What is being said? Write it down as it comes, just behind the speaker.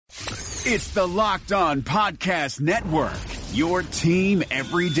It's the Locked On Podcast Network, your team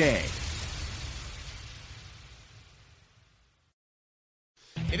every day.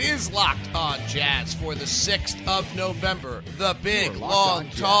 It is Locked On Jazz for the 6th of November. The big, long,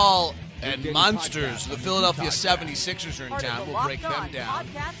 tall, and monsters, the Philadelphia 76ers are in town. We'll break them down.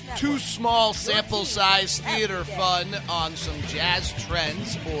 Two small sample size theater fun on some Jazz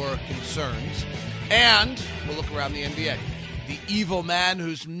trends or concerns. And we'll look around the NBA. The evil man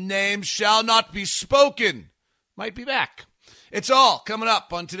whose name shall not be spoken might be back. It's all coming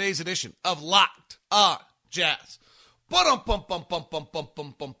up on today's edition of Locked On Jazz. Pow!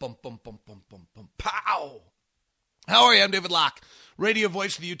 How are you? I'm David Locke, radio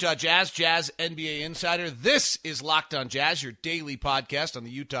voice of the Utah Jazz, Jazz NBA insider. This is Locked On Jazz, your daily podcast on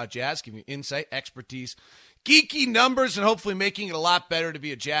the Utah Jazz, giving you insight, expertise, geeky numbers, and hopefully making it a lot better to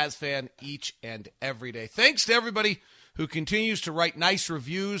be a Jazz fan each and every day. Thanks to everybody who continues to write nice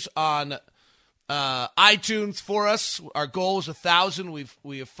reviews on iTunes for us. Our goal is 1,000.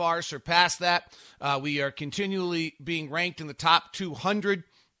 We have far surpassed that. We are continually being ranked in the top 200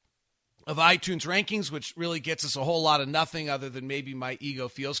 of iTunes rankings, which really gets us a whole lot of nothing other than maybe my ego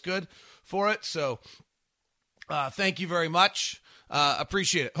feels good for it. So thank you very much.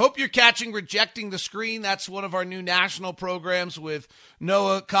 Appreciate it. Hope you're catching Rejecting the Screen. That's one of our new national programs with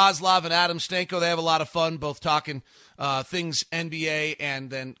Noah Kozlov and Adam Stanko. They have a lot of fun, both talking things NBA and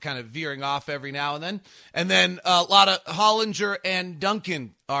then kind of veering off every now and then. And then a lot of Hollinger and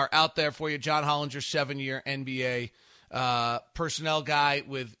Duncan are out there for you. John Hollinger, 7-year NBA personnel guy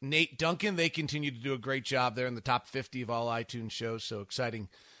with Nate Duncan. They continue to do a great job. They're in the top 50 of all iTunes shows, so exciting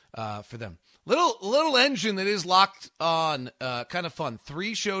for them. Little engine that is Locked On, kind of fun.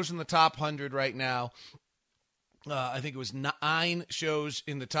 3 shows in the top 100 right now. I think it was 9 shows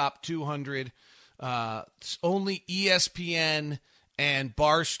in the top 200. Only ESPN and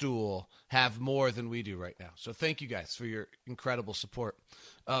Barstool have more than we do right now. So thank you guys for your incredible support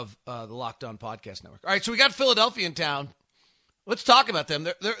of the Locked On Podcast Network. All right, so we got Philadelphia in town. Let's talk about them.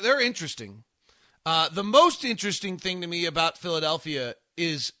 They're interesting. The most interesting thing to me about Philadelphia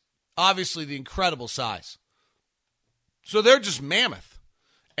is obviously the incredible size. So they're just mammoth.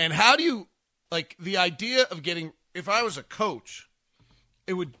 And how do you, like, the idea of getting, if I was a coach,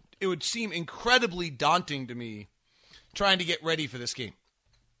 it would seem incredibly daunting to me trying to get ready for this game.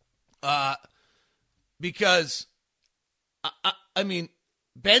 Because, I mean,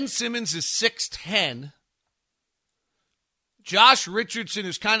 Ben Simmons is 6'10". Josh Richardson,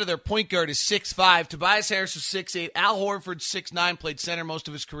 who's kind of their point guard, is 6'5". Tobias Harris is 6'8". Al Horford, 6'9", played center most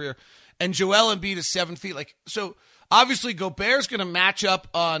of his career. And Joel Embiid is 7 feet. Like, so obviously Gobert's going to match up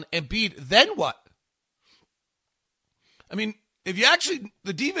on Embiid. Then what? I mean, if you actually,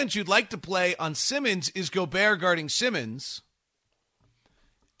 the defense you'd like to play on Simmons is Gobert guarding Simmons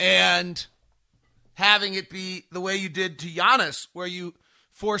and having it be the way you did to Giannis, where you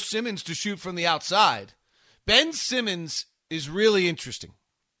force Simmons to shoot from the outside. Ben Simmons is really interesting.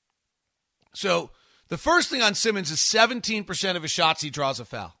 So the first thing on Simmons is 17% of his shots he draws a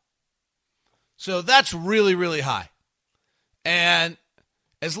foul. So that's really, really high. And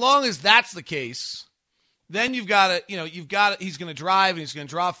as long as that's the case, then he's going to drive and he's going to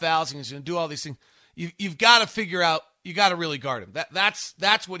draw fouls and he's going to do all these things. You've got to figure out, you got to really guard him.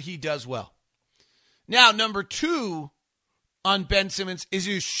 That's what he does well. Now, number 2 on Ben Simmons is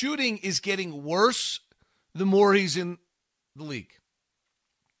his shooting is getting worse the more he's in the league.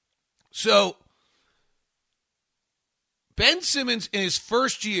 So Ben Simmons in his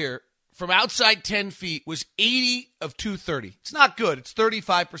first year from outside 10 feet was 80 of 230. It's not good. It's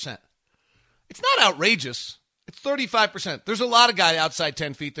 35%. It's not outrageous. It's 35%. There's a lot of guys outside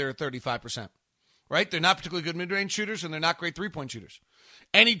 10 feet that are 35%, right? They're not particularly good mid-range shooters, and they're not great three-point shooters.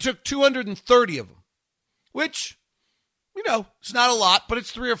 And he took 230 of them, which, it's not a lot, but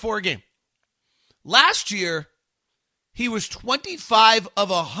it's 3 or 4 a game. Last year, he was 25 of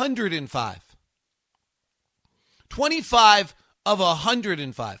 105. 25 of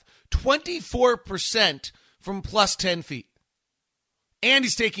 105. 24% from plus 10 feet. And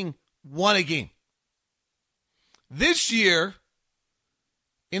he's taking 1 a game. This year,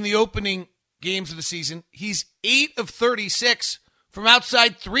 in the opening games of the season, he's 8 of 36 from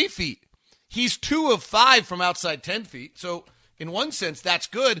outside 3 feet. He's 2 of 5 from outside 10 feet. So, in one sense, that's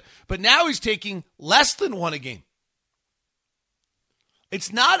good. But now he's taking less than 1 a game.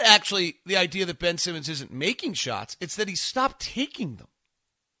 It's not actually the idea that Ben Simmons isn't making shots. It's that he stopped taking them.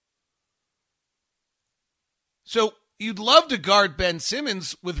 So you'd love to guard Ben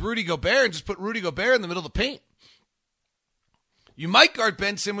Simmons with Rudy Gobert and just put Rudy Gobert in the middle of the paint. You might guard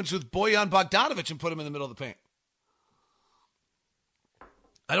Ben Simmons with Bojan Bogdanović and put him in the middle of the paint.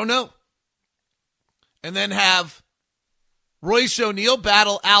 I don't know. and then have Royce O'Neal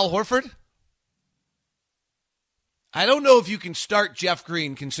battle Al Horford? I don't know if you can start Jeff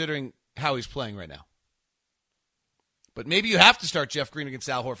Green considering how he's playing right now. But maybe you have to start Jeff Green against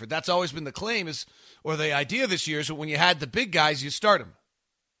Al Horford. That's always been the claim or the idea this year is that when you had the big guys, you start them.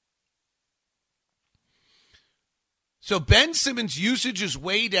 So Ben Simmons' usage is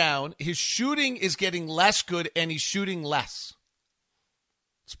way down. His shooting is getting less good, and he's shooting less.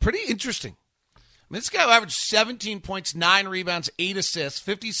 It's pretty interesting. I mean, this guy averaged 17 points, 9 rebounds, 8 assists,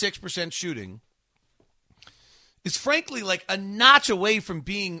 56% shooting. Is frankly like a notch away from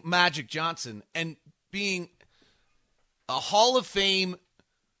being Magic Johnson and being a Hall of Fame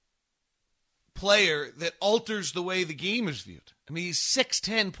player that alters the way the game is viewed. I mean, he's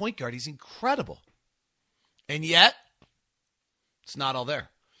 6'10" point guard. He's incredible. And yet, it's not all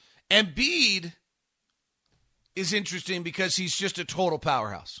there. Embiid is interesting because he's just a total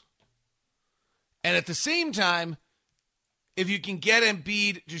powerhouse. And at the same time, if you can get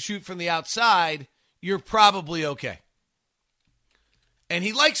Embiid to shoot from the outside, you're probably okay. And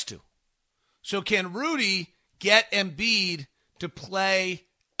he likes to. So can Rudy get Embiid to play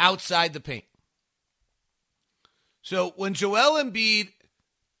outside the paint? So when Joel Embiid,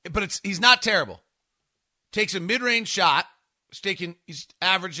 but he's not terrible, takes a mid-range shot, he's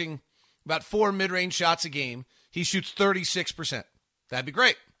averaging about 4 mid-range shots a game, he shoots 36%. That'd be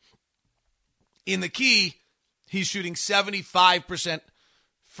great. In the key, he's shooting 75%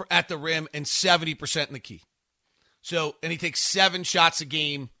 at the rim and 70% in the key. So, and he takes 7 shots a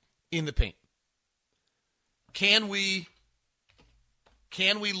game in the paint. Can we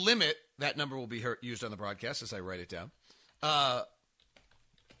limit, that number will be used on the broadcast as I write it down.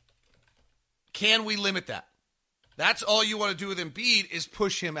 Can we limit that? That's all you want to do with Embiid is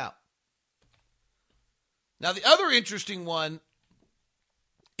push him out. Now, the other interesting one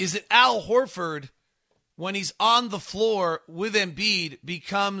is that Al Horford, when he's on the floor with Embiid,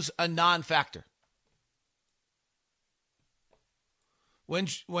 becomes a non-factor. When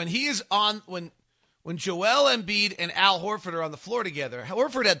Joel Embiid and Al Horford are on the floor together,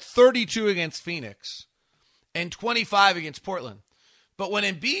 Horford had 32 against Phoenix and 25 against Portland. But when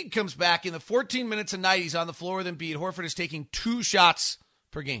Embiid comes back in the 14 minutes a night he's on the floor with Embiid, Horford is taking 2 shots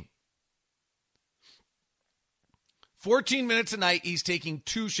per game. 14 minutes a night, he's taking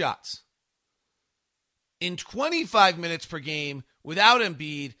 2 shots. In 25 minutes per game, without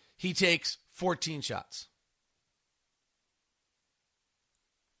Embiid, he takes 14 shots.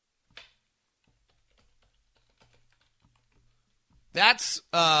 That's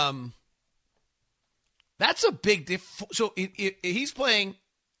a big diff. So he's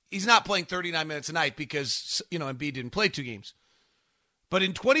not playing 39 minutes a night because, Embiid didn't play 2 games. But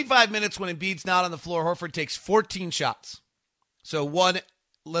in 25 minutes when Embiid's not on the floor, Horford takes 14 shots. So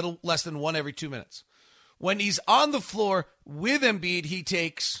little less than 1 every 2 minutes. When he's on the floor with Embiid, he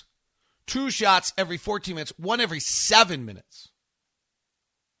takes 2 shots every 14 minutes, 1 every 7 minutes.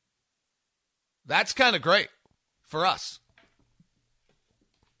 That's kind of great for us.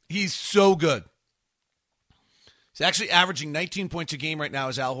 He's so good. He's actually averaging 19 points a game right now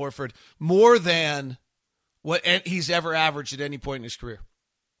as Al Horford, more than what he's ever averaged at any point in his career.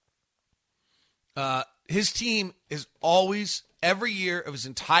 His team is always, every year of his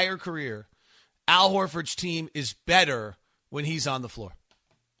entire career, Al Horford's team is better when he's on the floor.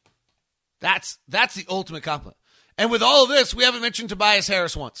 That's the ultimate compliment. And with all of this, we haven't mentioned Tobias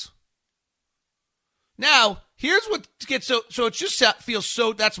Harris once. Now, here's what gets so it just feels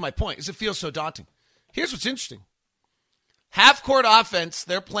so, that's my point, is it feels so daunting. Here's what's interesting. Half-court offense,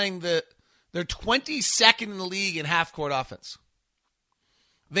 they're 22nd in the league in half-court offense.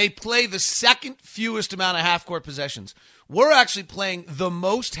 They play the second fewest amount of half-court possessions. We're actually playing the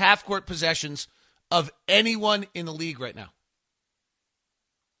most half-court possessions of anyone in the league right now.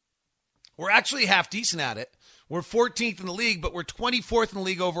 We're actually half decent at it. We're 14th in the league, but we're 24th in the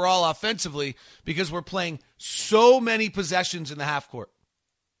league overall offensively because we're playing so many possessions in the half-court.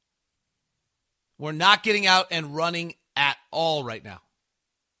 We're not getting out and running at all right now.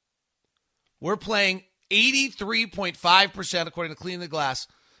 We're playing 83.5%, according to Clean the Glass,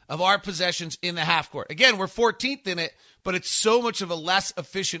 of our possessions in the half court. Again, we're 14th in it, but it's so much of a less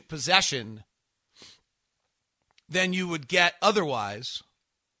efficient possession than you would get otherwise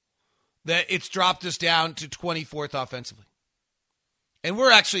that it's dropped us down to 24th offensively. And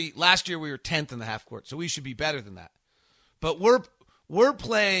we're actually, last year we were 10th in the half court, so we should be better than that. But we're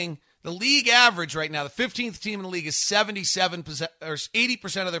playing the league average right now. The 15th team in the league is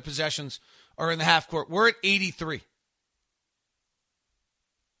 80% of their possessions are in the half court. We're at 83.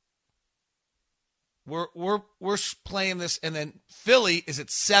 We're playing this, and then Philly is at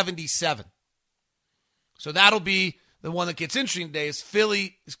 77. So that'll be the one that gets interesting today is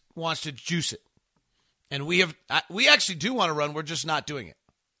Philly wants to juice it. And we actually do want to run. We're just not doing it.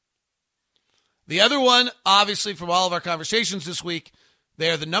 The other one, obviously, from all of our conversations this week,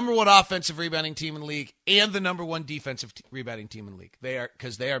 they are the number one offensive rebounding team in the league and the number one defensive rebounding team in the league.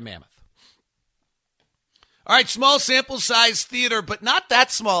 Because they are mammoth. All right, small sample size theater, but not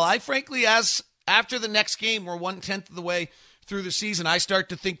that small. I frankly, after the next game, we're 1/10 of the way through the season, I start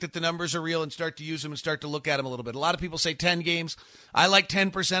to think that the numbers are real and start to use them and start to look at them a little bit. A lot of people say 10 games. I like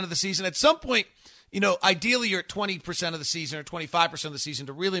 10% of the season. At some point, ideally you're at 20% of the season or 25% of the season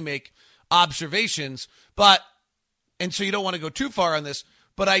to really make observations. And so you don't want to go too far on this,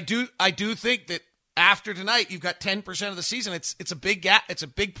 but I do think that after tonight, you've got 10% of the season. It's a big gap. It's a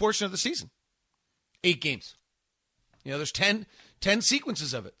big portion of the season. 8 games. There's 10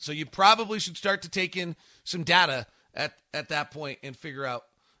 sequences of it. So you probably should start to take in some data at that point and figure out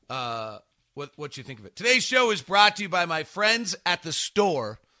what you think of it. Today's show is brought to you by my friends at the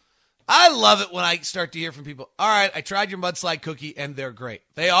store. I love it when I start to hear from people, all right, I tried your mudslide cookie, and they're great.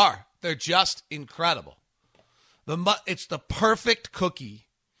 They are. They're just incredible. It's the perfect cookie.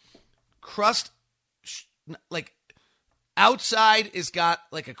 Crust, like, outside is got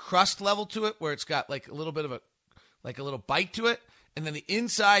like a crust level to it where it's got like a little bit of a little bite to it. And then the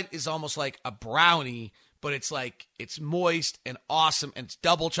inside is almost like a brownie, but it's moist and awesome, and it's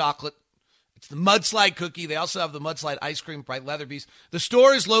double chocolate. It's the mudslide cookie. They also have the mudslide ice cream by Leatherby's. The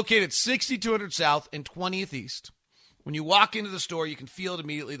store is located 6200 South and 20th East. When you walk into the store, you can feel it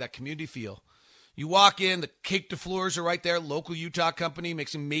immediately, that community feel. You walk in, the cake de fleurs are right there. Local Utah company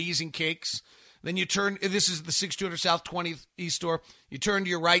makes amazing cakes. Then you turn, this is the 6200 South 20th East store. You turn to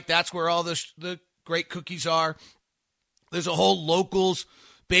your right, that's where all the great cookies are. There's a whole locals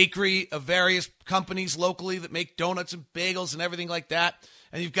bakery of various companies locally that make donuts and bagels and everything like that.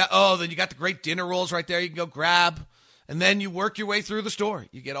 And you've got, then you got the great dinner rolls right there you can go grab. And then you work your way through the store.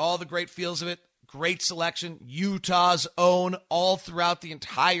 You get all the great feels of it. Great selection. Utah's own all throughout the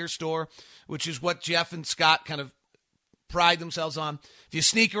entire store, which is what Jeff and Scott kind of pride themselves on. If you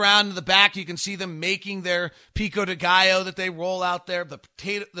sneak around in the back, you can see them making their pico de gallo that they roll out there.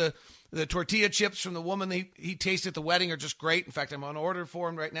 The tortilla chips from the woman he tasted at the wedding are just great. In fact, I'm on order for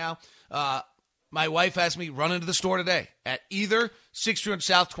them right now. My wife has me run into the store today at either 600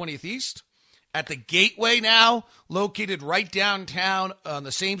 South 20th East, at the Gateway now, located right downtown on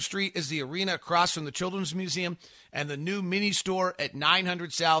the same street as the arena across from the Children's Museum, and the new mini store at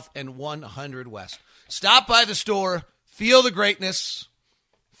 900 South and 100 West. Stop by the store, feel the greatness,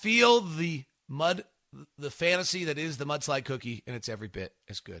 feel the fantasy that is the mudslide cookie, and it's every bit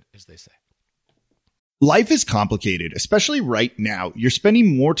as good as they say. Life is complicated, especially right now. You're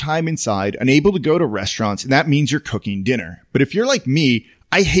spending more time inside, unable to go to restaurants, and that means you're cooking dinner. But if you're like me,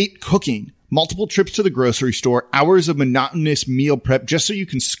 I hate cooking. Multiple trips to the grocery store, hours of monotonous meal prep just so you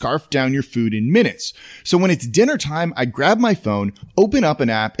can scarf down your food in minutes. So when it's dinner time, I grab my phone, open up an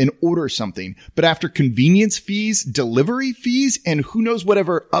app, and order something. But after convenience fees, delivery fees, and who knows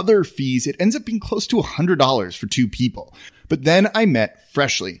whatever other fees, it ends up being close to $100 for 2 people. But then I met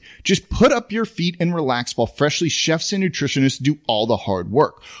Freshly. Just put up your feet and relax while Freshly chefs and nutritionists do all the hard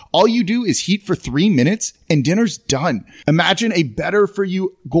work. All you do is heat for 3 minutes and dinner's done. Imagine a better for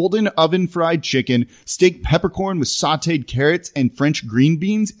you golden oven fried chicken, steak peppercorn with sauteed carrots and French green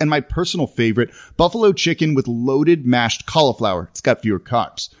beans, and my personal favorite, buffalo chicken with loaded mashed cauliflower. It's got fewer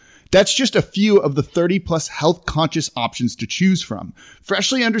carbs. That's just a few of the 30 plus health conscious options to choose from.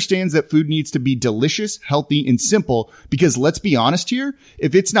 Freshly understands that food needs to be delicious, healthy, and simple because let's be honest here,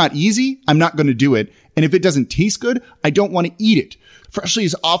 if it's not easy, I'm not going to do it. And if it doesn't taste good, I don't want to eat it. Freshly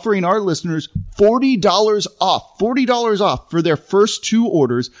is offering our listeners $40 off for their first 2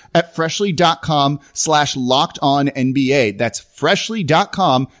 orders at freshly.com/lockedonnba. That's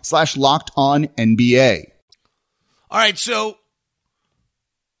freshly.com/lockedonnba. All right, so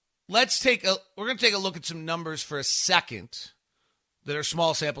we're going to take a look at some numbers for a second that are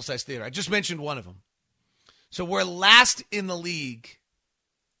small sample size theater. I just mentioned one of them. So we're last in the league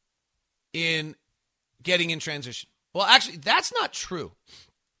in getting in transition. Well, actually, that's not true.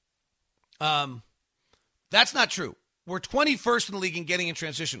 That's not true. We're 21st in the league in getting in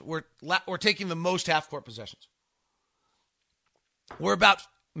transition. We're taking the most half-court possessions. We're about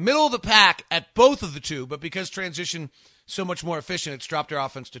middle of the pack at both of the two, but because transition so much more efficient, it's dropped our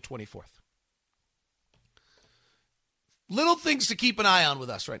offense to 24th. Little things to keep an eye on with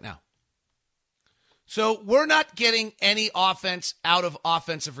us right now. So we're not getting any offense out of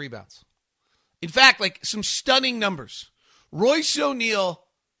offensive rebounds. In fact, like some stunning numbers. Royce O'Neal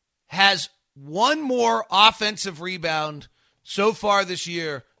has one more offensive rebound so far this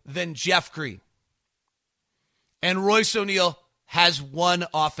year than Jeff Green. And Royce O'Neal has 1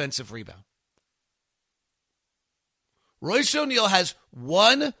 offensive rebound. Royce O'Neal has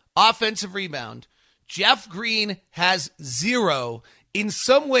 1 offensive rebound. Jeff Green has 0. In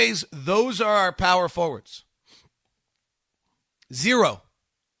some ways, those are our power forwards. 0.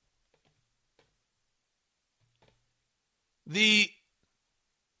 The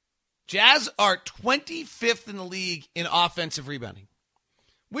Jazz are 25th in the league in offensive rebounding.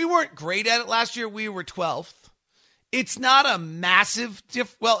 We weren't great at it last year. We were 12th. It's not a massive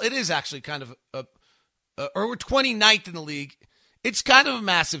well, it is actually kind of or we're 29th in the league. It's kind of a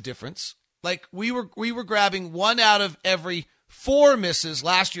massive difference. Like we were grabbing 1 out of every 4 misses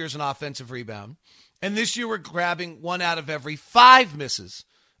last year as an offensive rebound. And this year we're grabbing 1 out of every 5 misses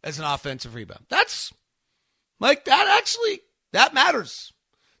as an offensive rebound. That's like that matters.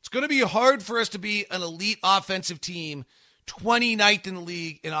 It's going to be hard for us to be an elite offensive team, 29th in the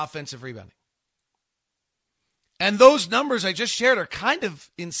league in offensive rebounding. And those numbers I just shared are kind of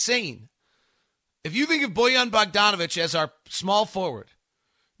insane. If you think of Bojan Bogdanovic as our small forward,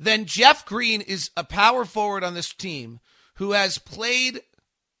 then Jeff Green is a power forward on this team who has played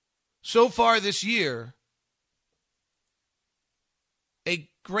so far this year a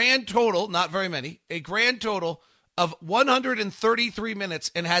grand total, not very many, a grand total of 133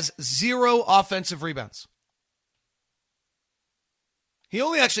 minutes and has 0 offensive rebounds. He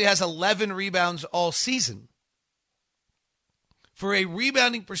only actually has 11 rebounds all season for a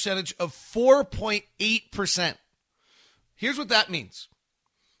rebounding percentage of 4.8%. Here's what that means.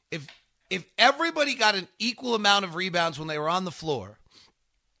 If everybody got an equal amount of rebounds when they were on the floor,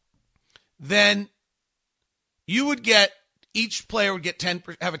 then you would get, each player would get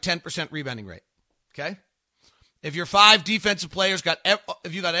have a 10% rebounding rate. Okay? If your 5 defensive players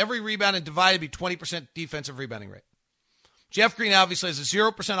if you got every rebound and divided, it'd be 20% defensive rebounding rate. Jeff Green obviously has a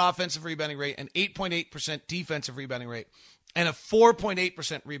 0% offensive rebounding rate, an 8.8% defensive rebounding rate, and a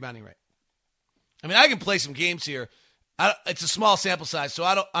 4.8% rebounding rate. I mean, I can play some games here. It's a small sample size, so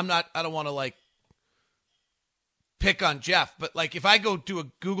I don't want to like pick on Jeff, but like if I go do a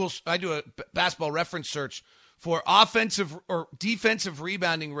basketball reference search for offensive or defensive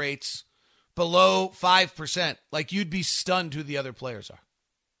rebounding rates below 5%, like you'd be stunned who the other players are.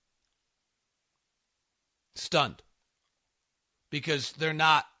 Stunned. Because they're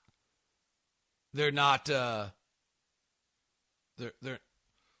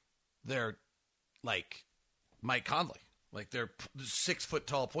like Mike Conley. Like they're 6 foot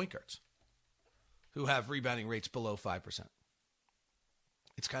tall point guards who have rebounding rates below 5%.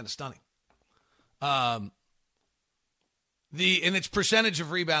 It's kind of stunning. And it's percentage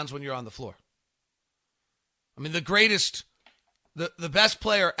of rebounds when you're on the floor. I mean, the best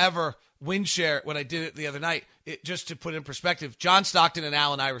player ever win share when I did it the other night, just to put in perspective, John Stockton and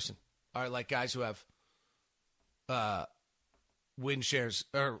Allen Iverson are like guys who have win shares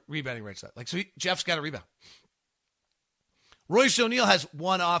or rebounding rates. Like, so Jeff's got a rebound. Royce O'Neal has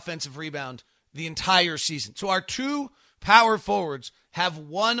 1 offensive rebound the entire season. So our 2 power forwards have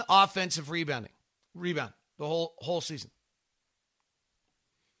 1 offensive rebound the whole season.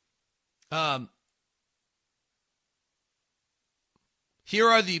 Here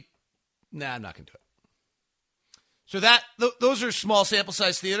are I'm not going to do it. So those are small sample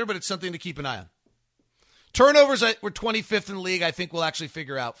size theater, but it's something to keep an eye on. Turnovers, we're 25th in the league. I think we'll actually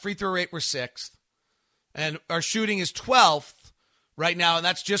figure out. Free throw rate, we're 6th. And our shooting is 12th right now, and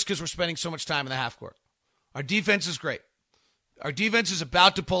that's just because we're spending so much time in the half court. Our defense is great. Our defense is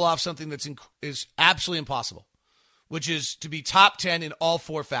about to pull off something that is absolutely impossible, which is to be top 10 in all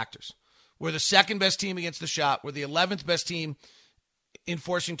 4 factors. We're the 2nd best team against the shot. We're the 11th best team in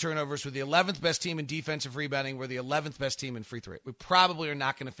forcing turnovers. We're the 11th best team in defensive rebounding. We're the 11th best team in free throw rate. We probably are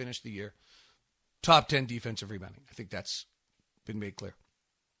not going to finish the year top 10 defensive rebounding. I think that's been made clear.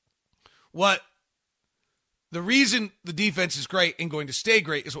 The reason the defense is great and going to stay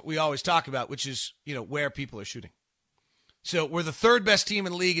great is what we always talk about, which is, where people are shooting. So we're the 3rd best team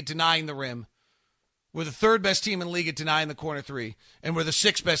in the league at denying the rim. We're the 3rd best team in the league at denying the corner 3. And we're the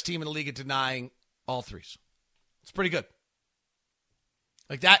 6th best team in the league at denying all 3s. It's pretty good.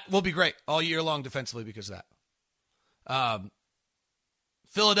 Like that will be great all year long defensively because of that.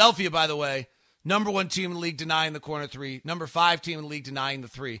 Philadelphia, by the way, number 1 team in the league denying the corner 3. Number 5 team in the league denying the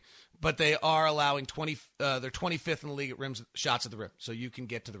 3. But they are allowing they're 25th in the league at shots at the rim. So you can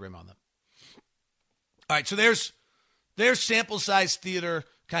get to the rim on them. All right, so there's sample size theater,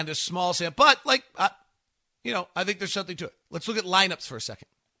 kind of small sample. But, I think there's something to it. Let's look at lineups for a second.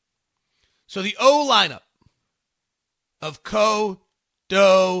 So the O lineup of Ko,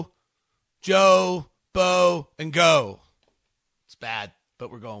 Do, Joe, Bo, and Go. It's bad,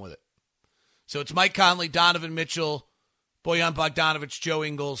 but we're going with it. So it's Mike Conley, Donovan Mitchell, Bojan Bogdanovic, Joe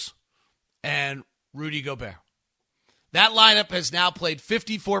Ingles, and Rudy Gobert. That lineup has now played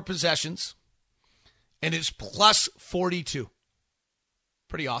 54 possessions and is plus 42.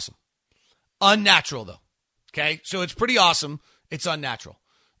 Pretty awesome. Unnatural, though. Okay? So it's pretty awesome. It's unnatural.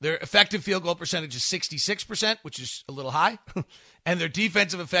 Their effective field goal percentage is 66%, which is a little high. And their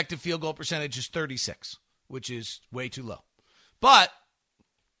defensive effective field goal percentage is 36, which is way too low. But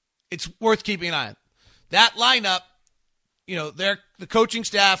it's worth keeping an eye on. That lineup, the coaching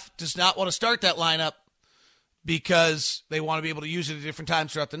staff does not want to start that lineup because they want to be able to use it at different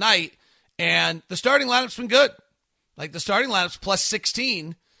times throughout the night. And the starting lineup's been good. Like the starting lineup's plus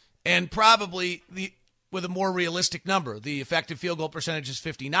 16 and probably with a more realistic number. The effective field goal percentage is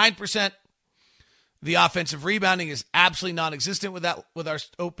 59%. The offensive rebounding is absolutely non-existent with our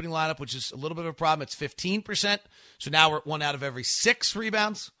opening lineup, which is a little bit of a problem. It's 15%. So now we're at 1 out of every 6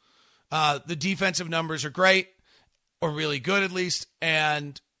 rebounds. The defensive numbers are great, or really good at least,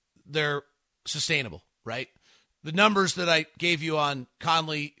 and they're sustainable, right? The numbers that I gave you on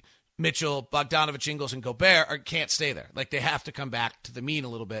Conley, Mitchell, Bogdanovic, Ingles, and Gobert can't stay there. Like, they have to come back to the mean a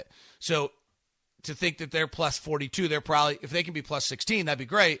little bit. So to think that they're plus 42, they're probably, if they can be plus 16, that'd be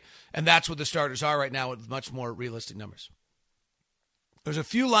great. And that's what the starters are right now with much more realistic numbers. There's a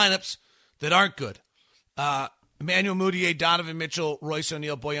few lineups that aren't good. Emmanuel Mudiay, Donovan Mitchell, Royce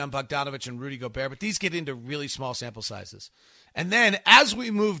O'Neal, Bojan Bogdanovic, and Rudy Gobert. But these get into really small sample sizes. And then as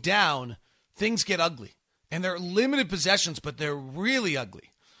we move down, things get ugly. And they're limited possessions, but they're really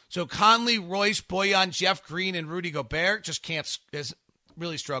ugly. So Conley, Royce, Bojan, Jeff Green, and Rudy Gobert has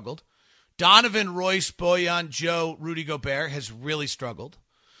really struggled. Donovan, Royce, Bojan, Joe, Rudy Gobert has really struggled.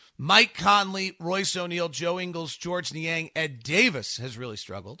 Mike Conley, Royce O'Neal, Joe Ingles, George Niang, Ed Davis has really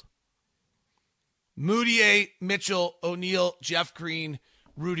struggled. Mudiay, Mitchell, O'Neal, Jeff Green,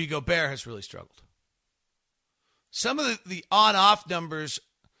 Rudy Gobert has really struggled. Some of the on-off numbers,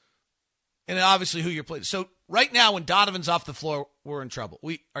 and obviously who you're playing. So right now when Donovan's off the floor, we're in trouble.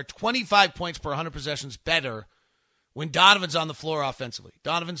 We are 25 points per 100 possessions better when Donovan's on the floor offensively.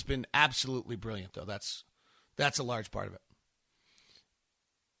 Donovan's been absolutely brilliant, though. That's a large part of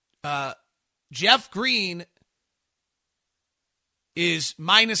it. Jeff Green is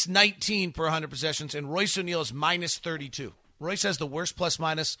minus 19 per 100 possessions, and Royce O'Neal is minus 32. Royce has the worst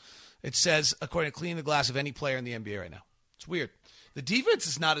plus-minus, it says, according to Clean the Glass, of any player in the NBA right now. It's weird. The defense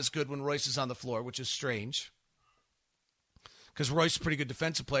is not as good when Royce is on the floor, which is strange, because Royce is a pretty good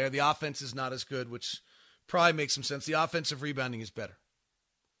defensive player. The offense is not as good, which probably makes some sense. The offensive rebounding is better.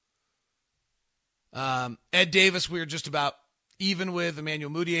 Ed Davis, we were just about even with.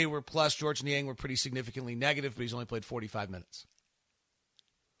 Emmanuel Mudiay, we're plus. George Niang, we're pretty significantly negative, but he's only played 45 minutes.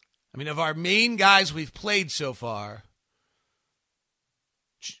 I mean, of our main guys we've played so far,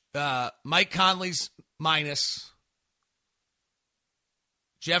 Mike Conley's minus,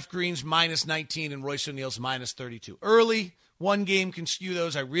 Jeff Green's minus 19, and Royce O'Neal's minus 32. Early, one game can skew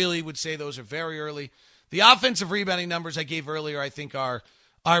those. I really would say those are very early. The offensive rebounding numbers I gave earlier, I think, are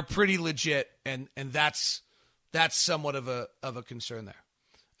pretty legit, and that's somewhat of a concern there.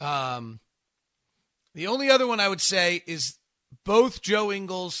 The only other one I would say is both Joe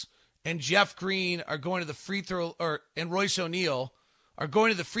Ingles and Jeff Green are going to the free throw, and Royce O'Neal are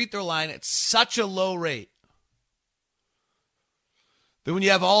going to the free throw line at such a low rate that when you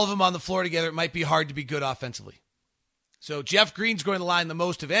have all of them on the floor together, it might be hard to be good offensively. So Jeff Green's going to the line the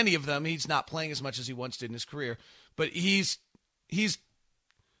most of any of them. He's not playing as much as he once did in his career, but he's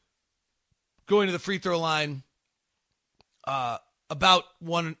going to the free throw line about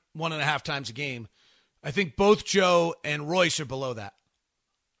one and a half times a game. I think both Joe and Royce are below that.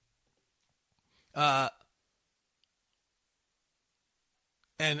 And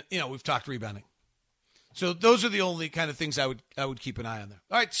we've talked rebounding. So those are the only kind of things I would keep an eye on there.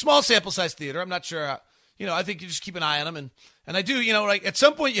 All right, small sample size theater. I'm not sure. I think you just keep an eye on them, and I do. Like at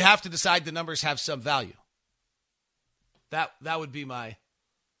some point you have to decide the numbers have some value. That would be my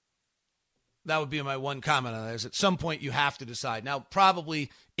one comment on that. Is at some point you have to decide. Now probably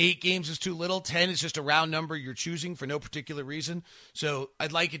 8 games is too little. 10 is just a round number you're choosing for no particular reason. So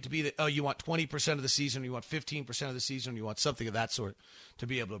I'd like it to be that you want 20% of the season, you want 15% of the season, you want something of that sort to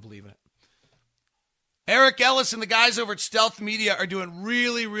be able to believe in it. Eric Ellis and the guys over at Stealth Media are doing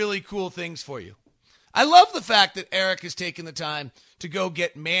really, really cool things for you. I love the fact that Eric has taken the time to go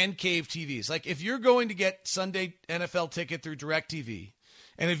get man cave TVs. Like if you're going to get Sunday NFL ticket through DirecTV,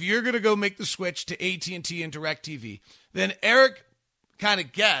 and if you're going to go make the switch to AT&T and DirecTV, then Eric kind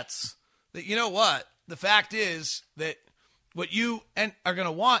of gets that, you know what? The fact is that what you are going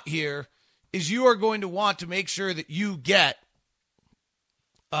to want here is you are going to want to make sure that you get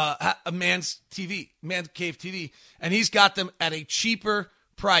a a man's cave TV, and he's got them at a cheaper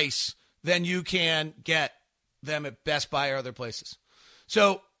price than you can get them at Best Buy or other places.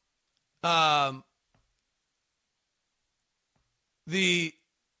 So, the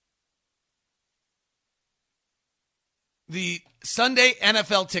Sunday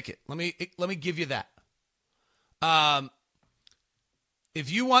NFL ticket. Let me give you that. If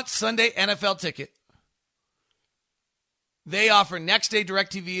you want Sunday NFL ticket, they offer next day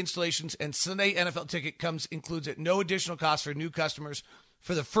DirecTV installations, and Sunday NFL ticket includes at no additional cost for new customers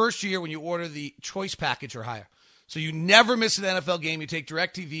for the first year when you order the choice package or higher. So you never miss an NFL game. You take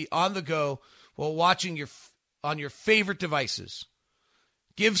DirecTV on the go while watching on your favorite devices.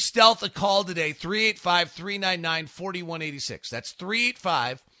 Give Stealth a call today, 385-399-4186. That's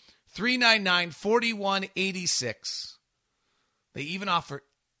 385-399-4186. They even offer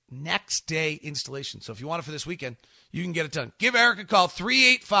next day installation. So if you want it for this weekend, you can get it done. Give Eric a call,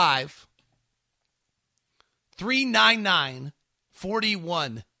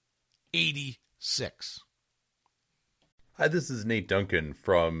 385-399-4186. Hi, this is Nate Duncan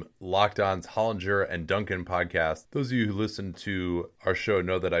from Locked On's Hollinger and Duncan podcast. Those of you who listen to our show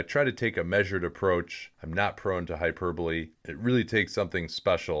know that I try to take a measured approach. I'm not prone to hyperbole. It really takes something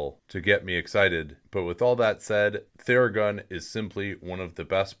special to get me excited. But with all that said, Theragun is simply one of the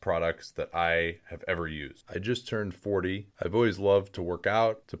best products that I have ever used. I just turned 40. I've always loved to work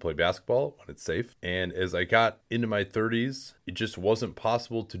out, to play basketball when it's safe. And as I got into my 30s, it just wasn't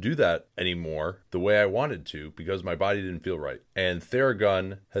possible to do that anymore the way I wanted to because my body didn't feel right. And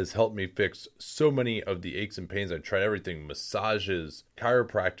Theragun has helped me fix so many of the aches and pains. I've tried everything, massages,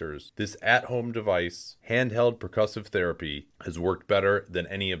 chiropractors. This at-home device, handheld percussive therapy, has worked better than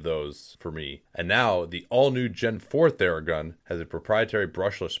any of those for me. And now the all-new Gen 4 Theragun has a proprietary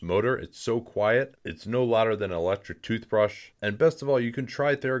brushless motor. It's so quiet. It's no louder than an electric toothbrush. And best of all, you can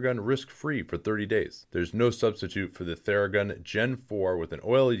try Theragun risk-free for 30 days. There's no substitute for the Theragun Gen 4 with an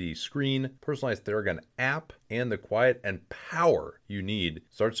OLED screen, personalized Theragun app, and the quiet and power you need.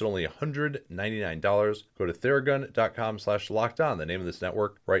 Starts at only $199. Go to Theragun.com/lockedon, the name of this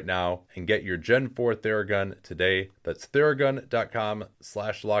network, right now, and get your Gen 4 Theragun today. That's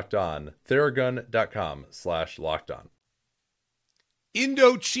Theragun.com/lockedon. Theragun.com/lockedon.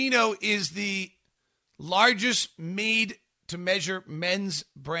 Indochino is the largest made-to-measure men's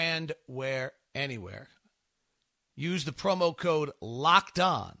brand wear anywhere. Use the promo code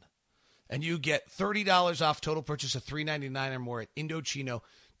LOCKEDON, and you get $30 off total purchase of $399 or more at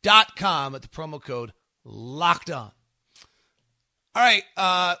Indochino.com at the promo code LOCKEDON. All right,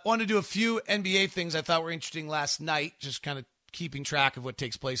 want to do a few NBA things I thought were interesting last night, just kind of keeping track of what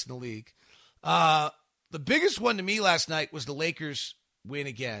takes place in the league. The biggest one to me last night was the Lakers win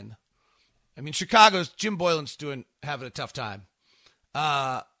again. I mean, Jim Boylan's having a tough time.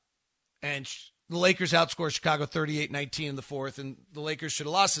 And the Lakers outscored Chicago 38-19 in the fourth, and the Lakers should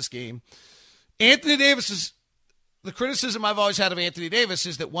have lost this game. The criticism I've always had of Anthony Davis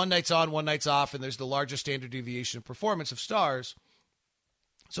is that one night's on, one night's off, and there's the largest standard deviation of performance of stars.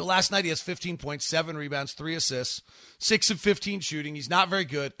 So last night he has 15 points, 7 rebounds, 3 assists, 6 of 15 shooting. He's not very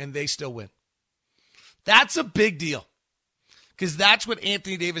good, and they still win. That's a big deal because that's what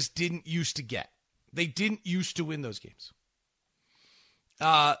Anthony Davis didn't used to get. They didn't used to win those games.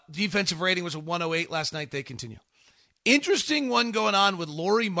 Defensive rating was a 108 last night. They continue. Interesting one going on with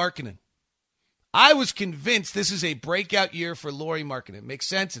Lauri Markkanen. I was convinced this is a breakout year for Lauri Markkanen. Makes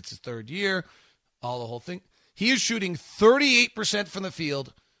sense. It's his third year. The whole thing. He is shooting 38% from the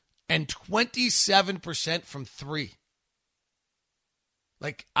field and 27% from three.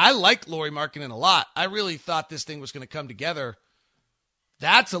 I like Lauri Markkanen a lot. I really thought this thing was going to come together.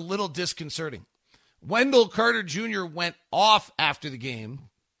 That's a little disconcerting. Wendell Carter Jr. went off after the game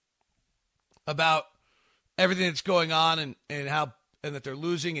about everything that's going on and that they're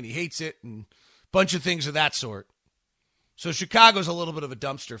losing and he hates it and a bunch of things of that sort. So Chicago's a little bit of a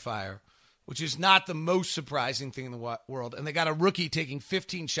dumpster fire, which is not the most surprising thing in the world. And they got a rookie taking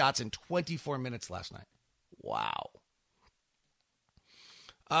 15 shots in 24 minutes last night. Wow.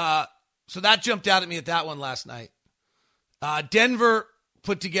 So that jumped out at me at that one last night. Denver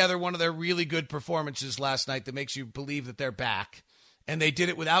put together one of their really good performances last night that makes you believe that they're back. And they did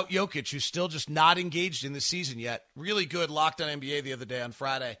it without Jokic, who's still just not engaged in the season yet. Really good Locked on NBA the other day on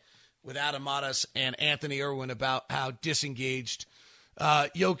Friday with Adam Matas and Anthony Irwin about how disengaged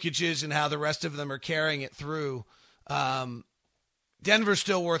Jokic is and how the rest of them are carrying it through. Denver's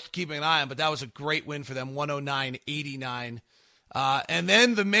still worth keeping an eye on, but that was a great win for them, 109-89. And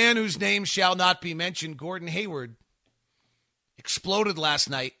then the man whose name shall not be mentioned, Gordon Hayward, exploded last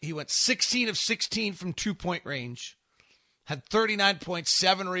night. He went 16 of 16 from 2-point range. Had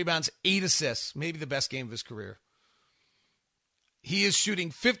 39.7 rebounds, 8 assists, maybe the best game of his career. He is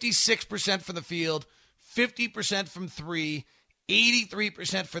shooting 56% from the field, 50% from three,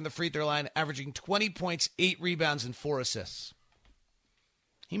 83% from the free throw line, averaging 20 points, 8 rebounds, and 4 assists.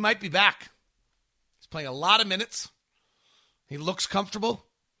 He might be back. He's playing a lot of minutes. He looks comfortable.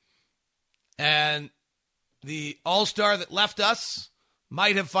 And the all-star that left us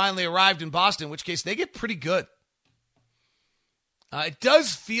might have finally arrived in Boston, in which case they get pretty good. It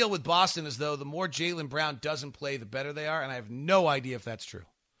does feel with Boston as though the more Jaylen Brown doesn't play, the better they are, and I have no idea if that's true.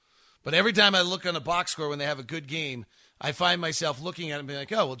 But every time I look on the box score when they have a good game, I find myself looking at it and being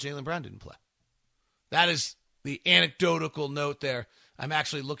like, oh, well, Jaylen Brown didn't play. That is the anecdotal note there. I'm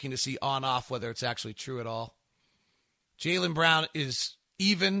actually looking to see on-off whether it's actually true at all. Jaylen Brown is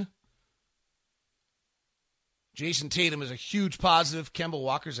even. Jason Tatum is a huge positive. Kemba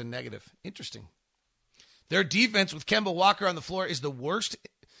Walker's a negative. Interesting. Their defense with Kemba Walker on the floor is the worst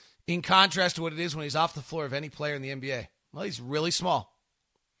in contrast to what it is when he's off the floor of any player in the NBA. Well, he's really small.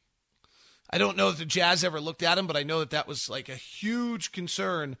 I don't know if the Jazz ever looked at him, but I know that was like a huge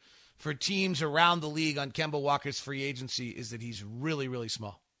concern for teams around the league on Kemba Walker's free agency is that he's really, really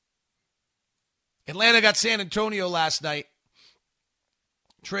small. Atlanta got San Antonio last night.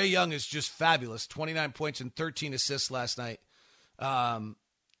 Trae Young is just fabulous. 29 points and 13 assists last night.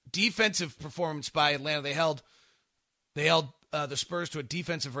 Defensive performance by Atlanta. They held the Spurs to a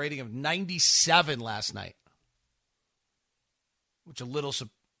defensive rating of 97 last night, which a little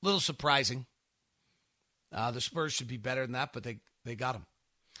surprising. The Spurs should be better than that, but they got them.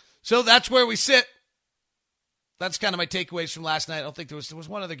 So that's where we sit. That's kind of my takeaways from last night. I don't think there was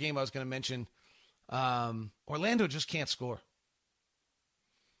one other game I was going to mention. Orlando just can't score.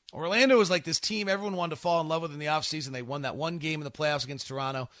 Orlando was like this team everyone wanted to fall in love with in the offseason. They won that one game in the playoffs against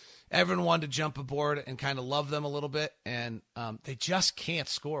Toronto. Everyone wanted to jump aboard and kind of love them a little bit, and they just can't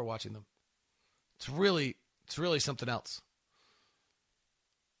score watching them. It's really something else.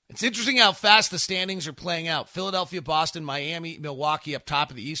 It's interesting how fast the standings are playing out. Philadelphia, Boston, Miami, Milwaukee up top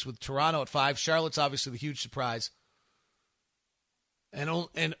of the East with Toronto at 5. Charlotte's obviously the huge surprise.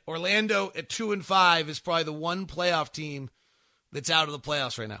 And Orlando at 2 and 5 is probably the one playoff team that's out of the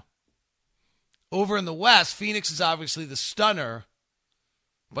playoffs right now. Over in the West, Phoenix is obviously the stunner,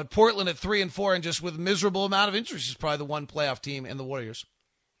 but Portland at 3 and 4 and just with miserable amount of injuries is probably the one playoff team, and the Warriors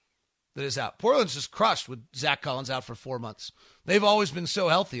that is out. Portland's just crushed with Zach Collins out for 4 months. They've always been so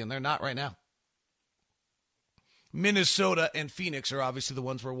healthy, and they're not right now. Minnesota and Phoenix are obviously the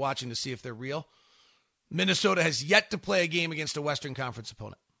ones we're watching to see if they're real. Minnesota has yet to play a game against a Western Conference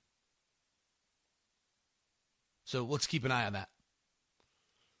opponent. So let's keep an eye on that.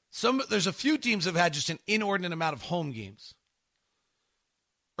 There's a few teams that have had just an inordinate amount of home games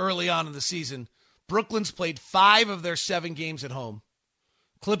early on in the season. Brooklyn's played 5 of their 7 games at home.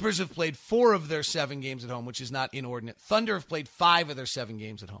 Clippers have played 4 of their 7 games at home, which is not inordinate. Thunder have played 5 of their 7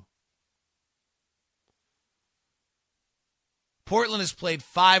 games at home. Portland has played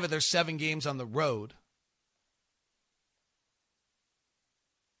 5 of their 7 games on the road.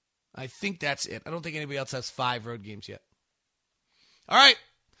 I think that's it. I don't think anybody else has 5 road games yet. All right.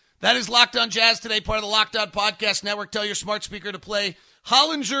 That is Locked On Jazz today, part of the Locked On Podcast Network. Tell your smart speaker to play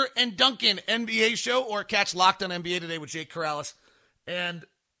Hollinger and Duncan NBA show, or catch Locked On NBA today with Jake Corrales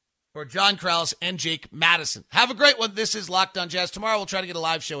or John Corrales and Jake Madison. Have a great one. This is Locked On Jazz. Tomorrow we'll try to get a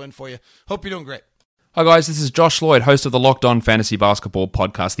live show in for you. Hope you're doing great. Hi guys, this is Josh Lloyd, host of the Locked On Fantasy Basketball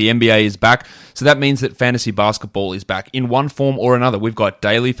podcast. The NBA is back, so that means that fantasy basketball is back in one form or another. We've got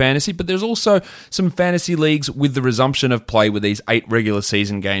daily fantasy, but there's also some fantasy leagues with the resumption of play with these 8 regular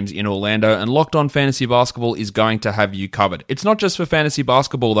season games in Orlando, and Locked On Fantasy Basketball is going to have you covered. It's not just for fantasy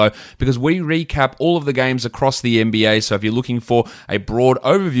basketball though, because we recap all of the games across the NBA, so if you're looking for a broad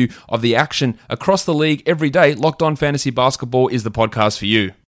overview of the action across the league every day, Locked On Fantasy Basketball is the podcast for you.